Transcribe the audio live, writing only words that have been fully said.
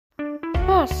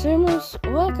Hi Simmers,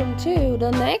 welcome to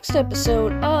the next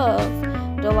episode of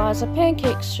the Eliza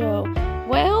Pancakes Show.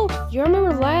 Well, you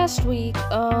remember last week,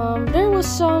 there was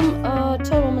some,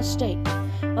 total mistake.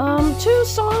 Two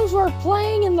songs were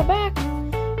playing in the back.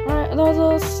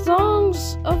 The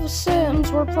songs of The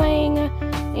Sims were playing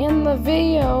in the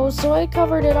video, so I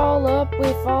covered it all up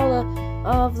with all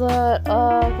of the,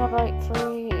 copyright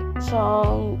free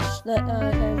songs that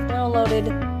I have downloaded.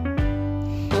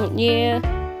 Yeah.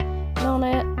 On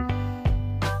it.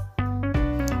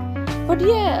 But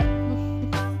yeah,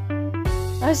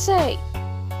 I say,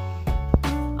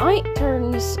 I ain't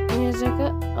turning this music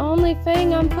up. Only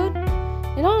thing I'm putting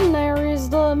it on there is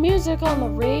the music on the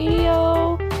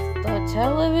radio, the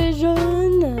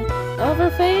television, the other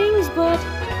things, but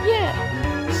yeah.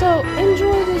 So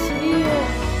enjoy this video.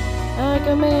 I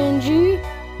commend you.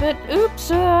 But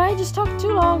oops, I just talked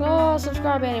too long.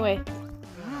 Subscribe anyway.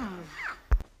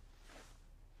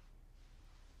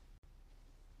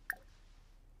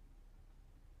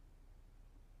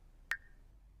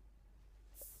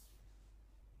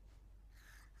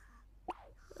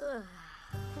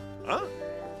 Huh?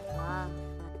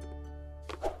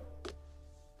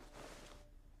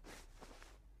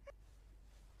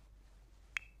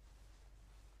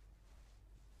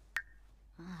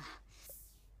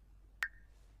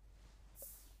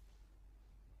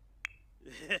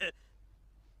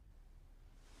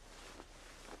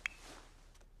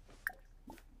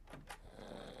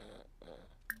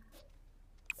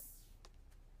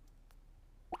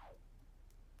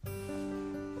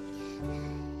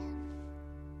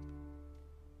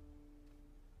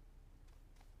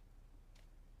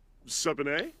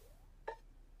 S1Ep2?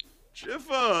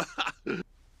 Jiffa!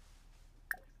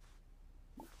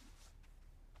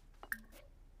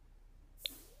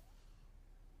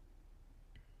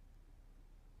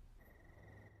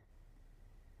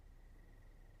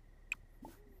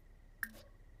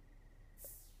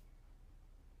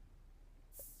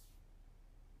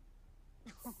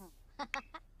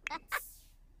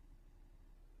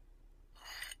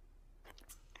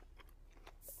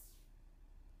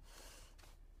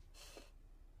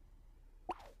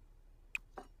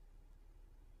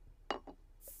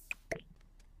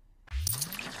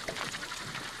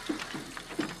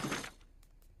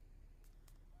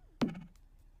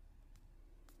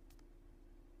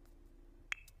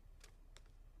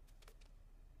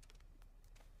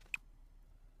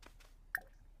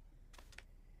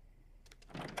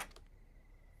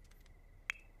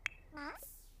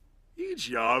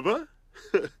 Java?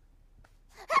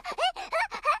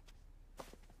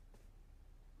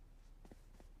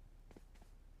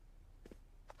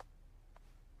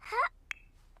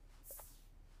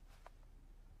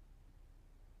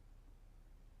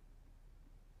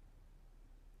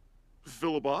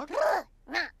 Philibok?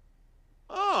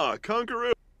 Ah,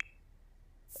 Conqueror.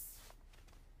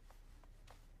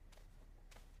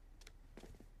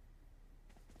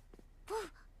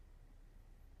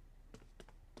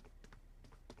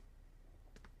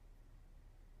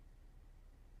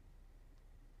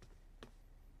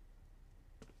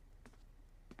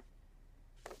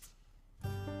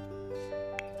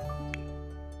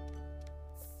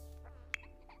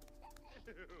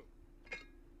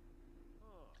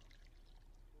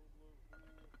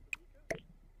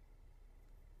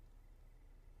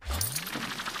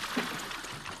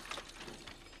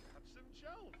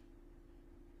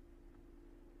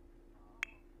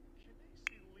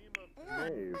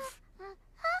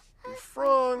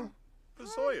 Frong,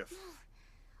 Pazoyev.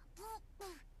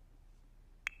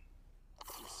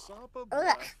 Sapa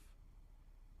Bluff.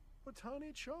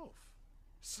 Botani Chof.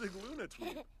 Sigluna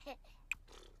Tweet.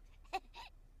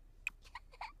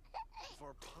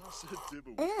 Varpasa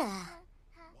Dibu.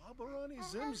 Wabarani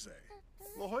Zimze.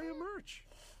 La Jolla Merch.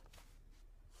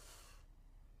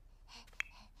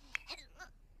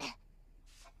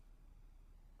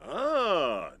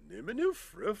 Ah, Nimanu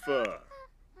Friffa.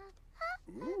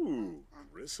 Ooh,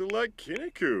 Risala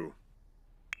Kiniku.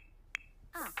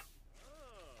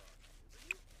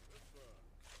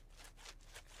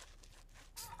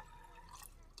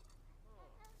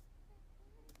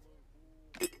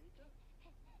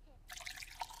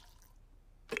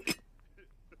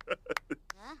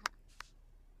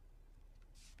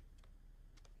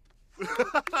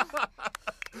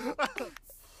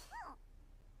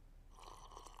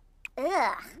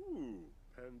 Ooh,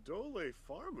 Pandole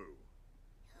Farmu.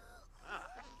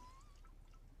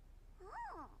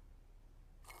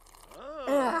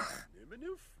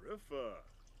 Nimanu Friffa.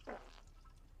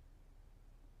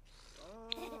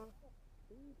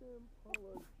 Edem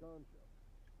Pala Janja.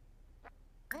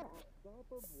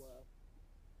 Sapa Bluff.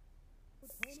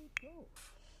 Botani Chof.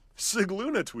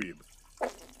 Sigluna Tweeb.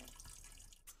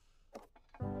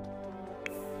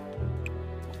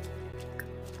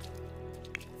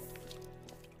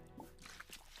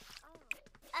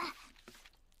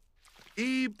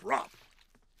 E-brop.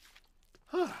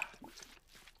 Huh.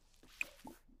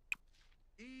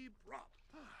 E-brop.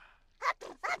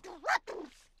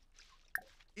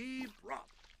 E-brop.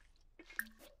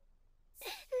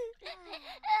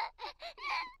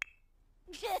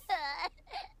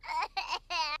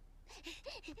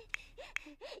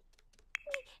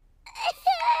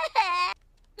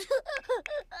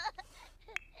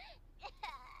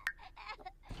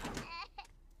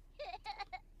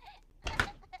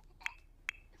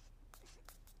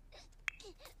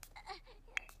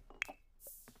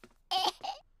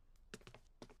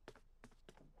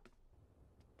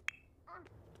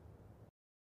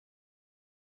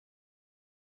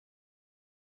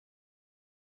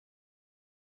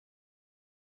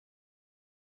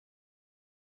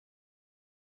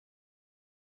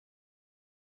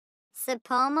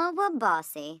 Sipoma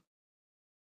Wabasi.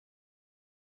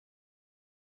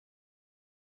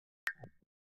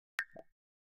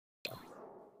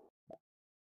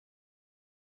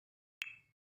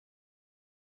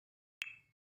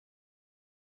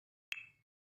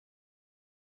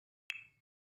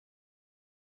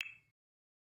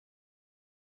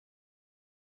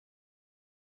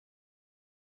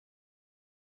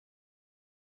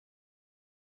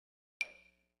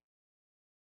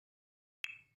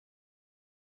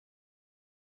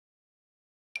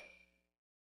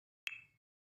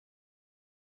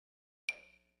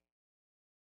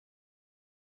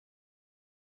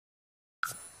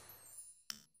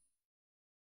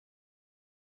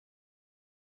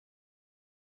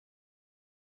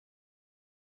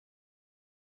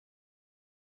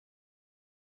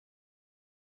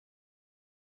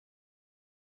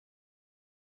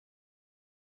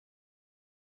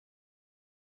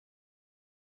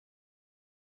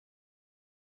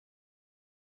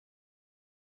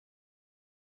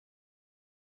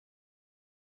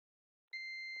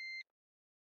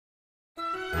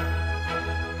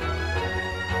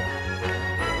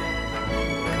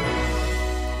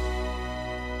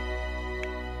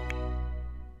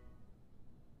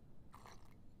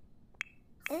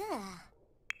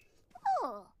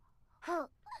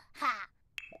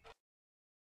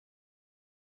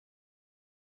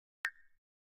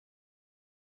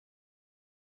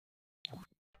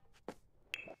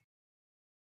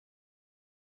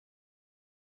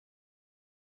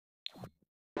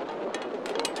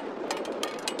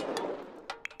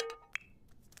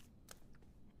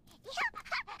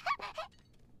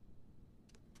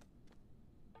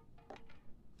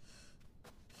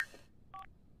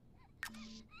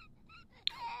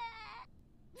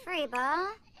 Freba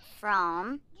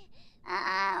from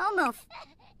almost.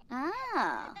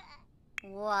 Oh,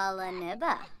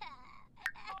 Walaniba.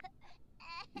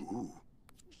 Ooh.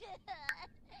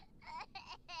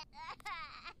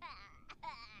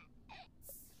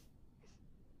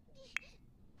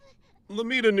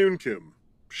 Lamita Noonkim.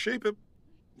 Shape it.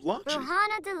 Launch it.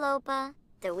 Ruhana Delopa,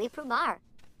 Dewi Prubar.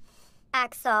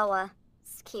 Aksawa,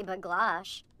 Skiba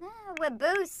Glash.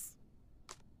 Waboose.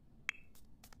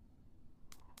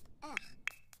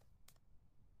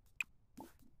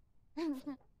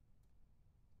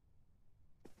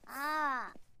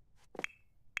 Ah.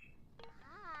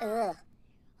 Ugh.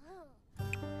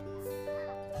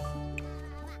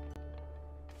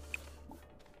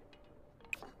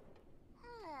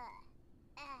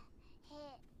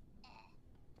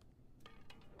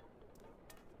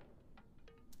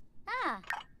 Ah.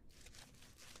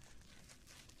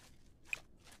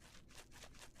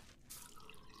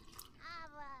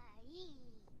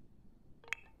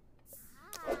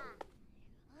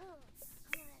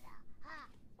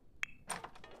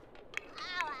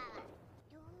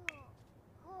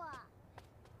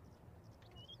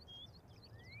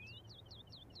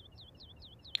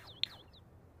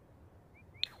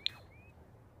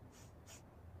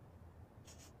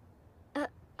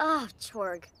 Oh,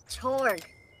 Chorg. Chorg.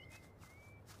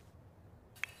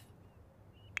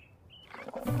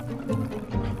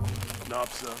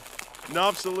 Nopsa.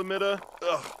 Nopsa, Lamita.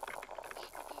 Ugh.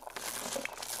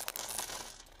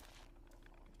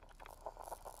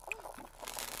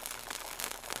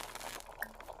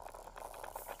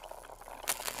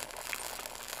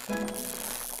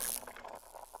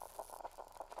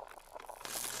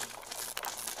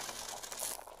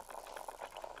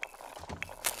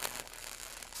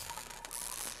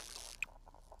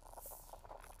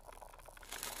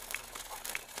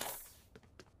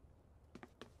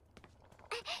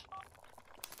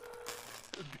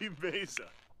 Bivesa.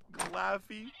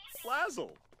 Glaffy.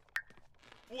 Flazzle.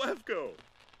 Blevko.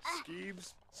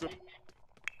 Skeeves.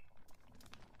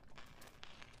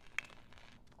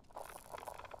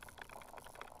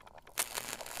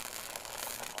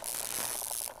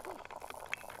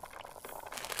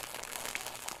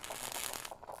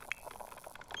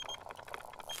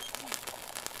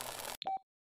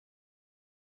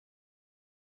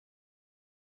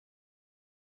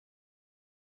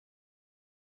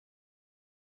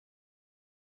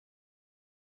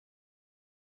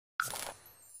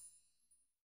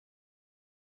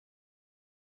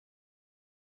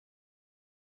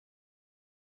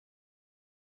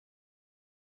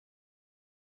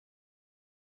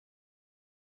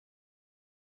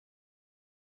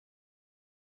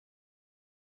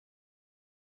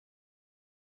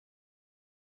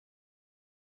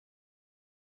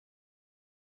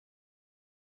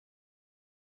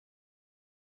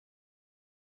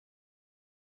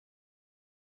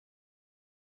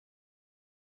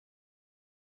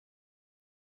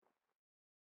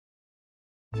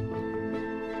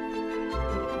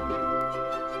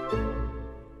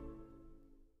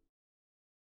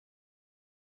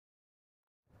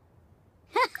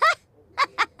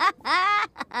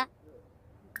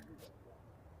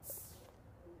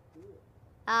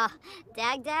 Ah,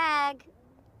 dag.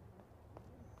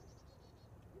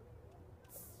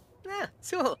 Ah,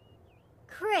 so.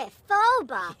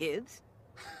 Crifoba. Gibbs?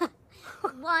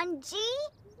 1G?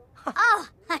 Oh,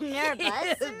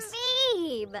 nervous. Gibbs.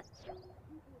 Beeb.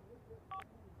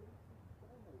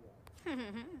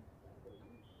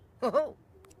 Oh.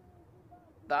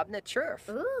 Bob na Turf.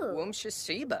 Ooh.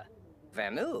 Wumshasiba.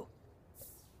 Vamu.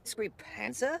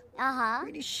 Scripanza? Uh-huh.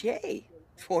 Pretty Shay.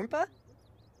 Formpa?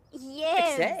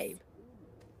 Yes. Exabe.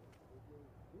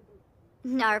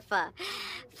 Narfa.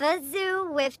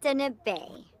 Fazoo Wiftana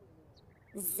Bay.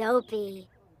 Zopi.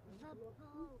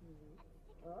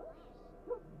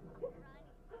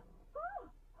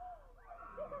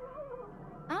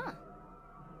 Ah.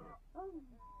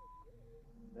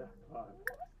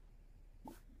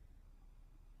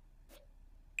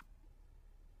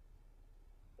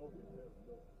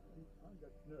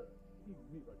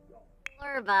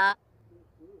 Lurva.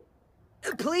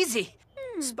 Pleasey.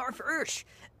 Sparf Ursh.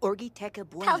 Orgi Teka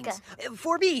Pelka. Blains.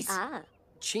 4Bs. Ah.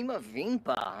 Chima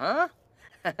Vimpa,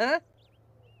 huh?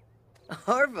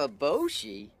 Harva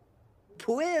Boshi.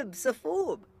 Pwib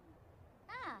Safoob.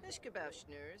 Ah.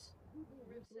 Ishkabauschners.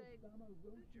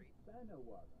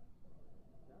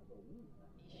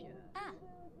 Ah.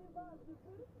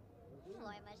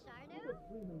 Loima Sharnu.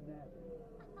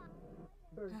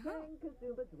 Bergang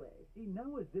Kazumbatwe,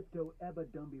 Inawa Zipto Eba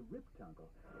Dumbi Riptungle,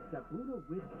 Sabuna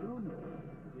Wistono,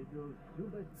 Dido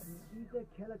Subasi Ida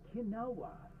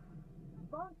Kelakinawa.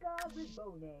 Bonka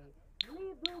Ribone,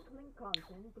 Libu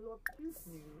Klinkonton, Glorp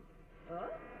Tusnu.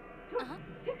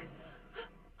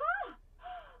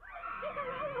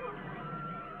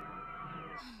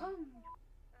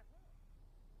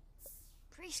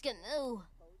 Priskanu.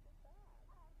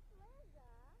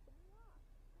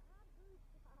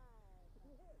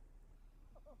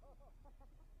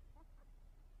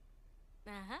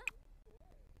 Uh-huh.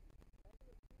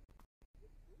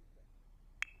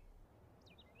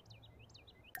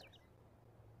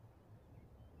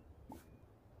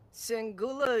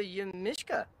 Singula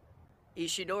Yamishka.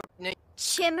 Ishidor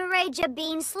Chimere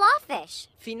Jabeen Slawfish.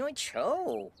 Finoi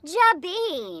Cho.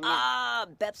 Jabeen. Ah,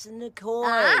 Beps and Nicole.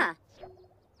 Ah.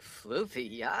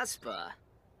 Floofy Yaspa.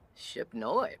 Ship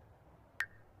Noi.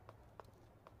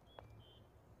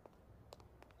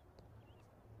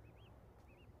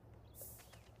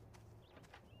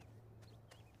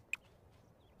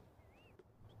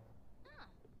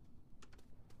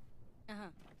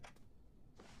 Uh-huh.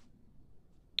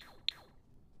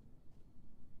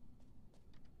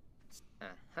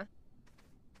 Uh-huh.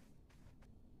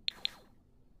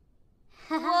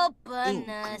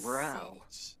 Whoopana Grow.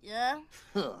 Yeah.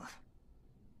 Huh.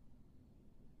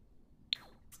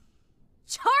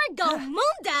 Chargo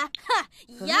Munda! Ha!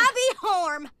 Yabby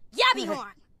Horm! Yabby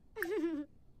Horm!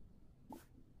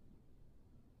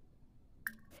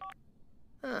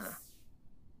 Huh.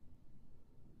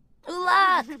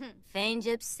 Ulak!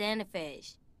 Fanjip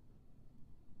Sanifish.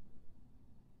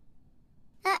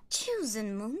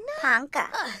 Choosing Munda? Panka.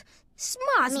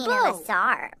 Smas Mina Bo!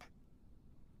 Sarb.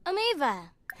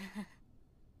 Amiva.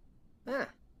 Huh.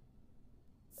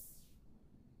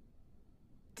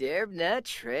 Derbna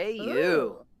Trey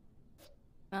you.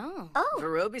 Oh. Oh.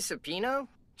 Verobi Sapino?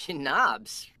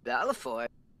 Chinobs. Balafoy.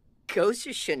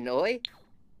 Kosha Shanoi.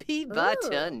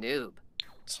 Pibata Noob.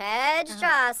 Chedge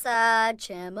Jasa.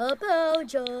 Chima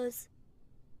Bojas.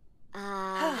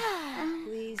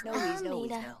 Please, no, please, no,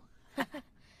 please, no.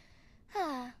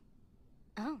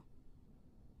 Oh.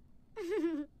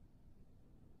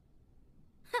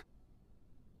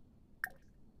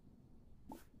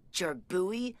 Mr.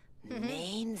 Bowie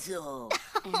Mainzel.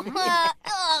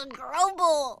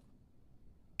 Grumble.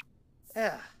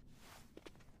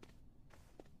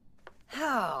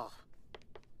 How?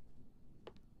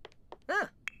 Huh.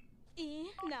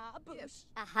 Nah, boosh.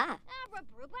 Aha.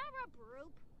 Arabroop,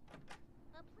 arabroop.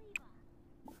 A pleba.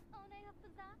 One up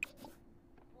for that.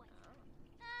 Boy.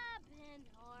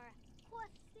 Benhor.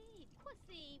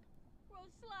 Quasi.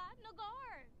 Rosla,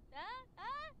 Nagar.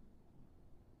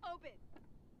 Open.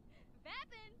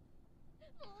 Vapin.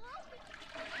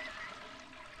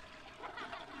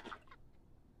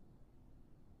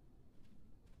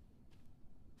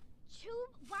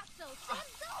 Chub Watso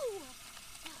Senzo.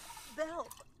 Bell.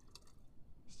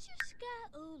 Shushka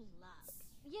Ulak.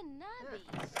 Yanabi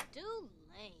Stu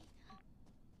Lane.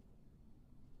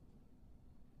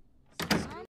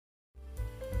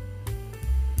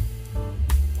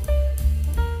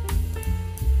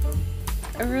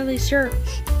 Really sure.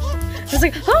 I was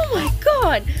like, oh my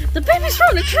god, the baby's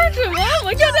from the church. Oh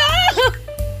my god, ah!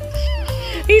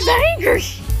 He's angry.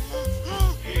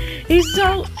 He's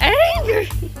so angry.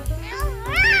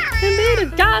 The little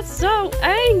guy's so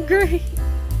angry.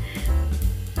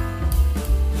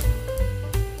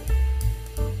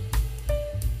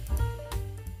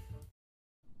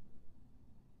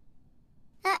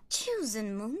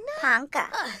 Choosing Muna? Panka.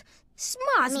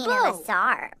 Smas Mina Bo.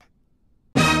 Lazarb.